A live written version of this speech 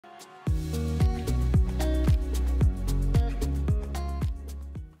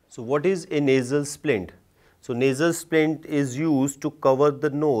So what is a nasal splint? So nasal splint is used to cover the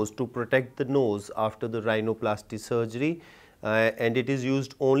nose, to protect the nose after the rhinoplasty surgery, and it is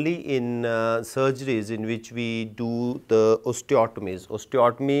used only in surgeries in which we do the osteotomies.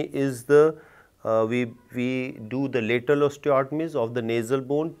 Osteotomy is the we do the lateral osteotomies of the nasal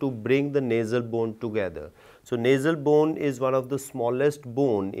bone to bring the nasal bone together. So nasal bone is one of the smallest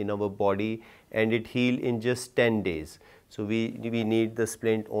bone in our body, and it heals in just 10 days. So we need the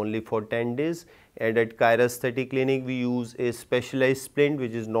splint only for 10 days, and at Kyra Aesthetic Clinic we use a specialized splint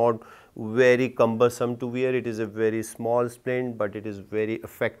which is not very cumbersome to wear. It is a very small splint, but it is very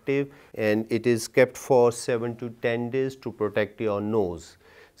effective, and it is kept for 7 to 10 days to protect your nose.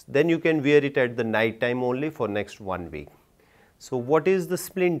 Then you can wear it at the night time only for next 1 week. So what is the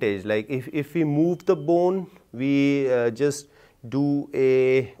splintage? Like if we move the bone, we just do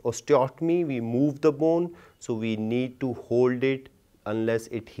a osteotomy, we move the bone, so we need to hold it unless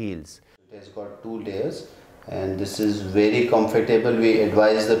it heals. It has got 2 layers, and this is very comfortable. We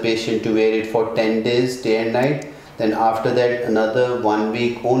advise the patient to wear it for 10 days, day and night. Then after that, another 1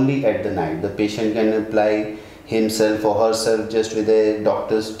 week only at the night. The patient can apply himself or herself just with a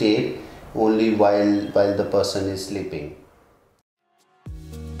doctor's tape only while the person is sleeping.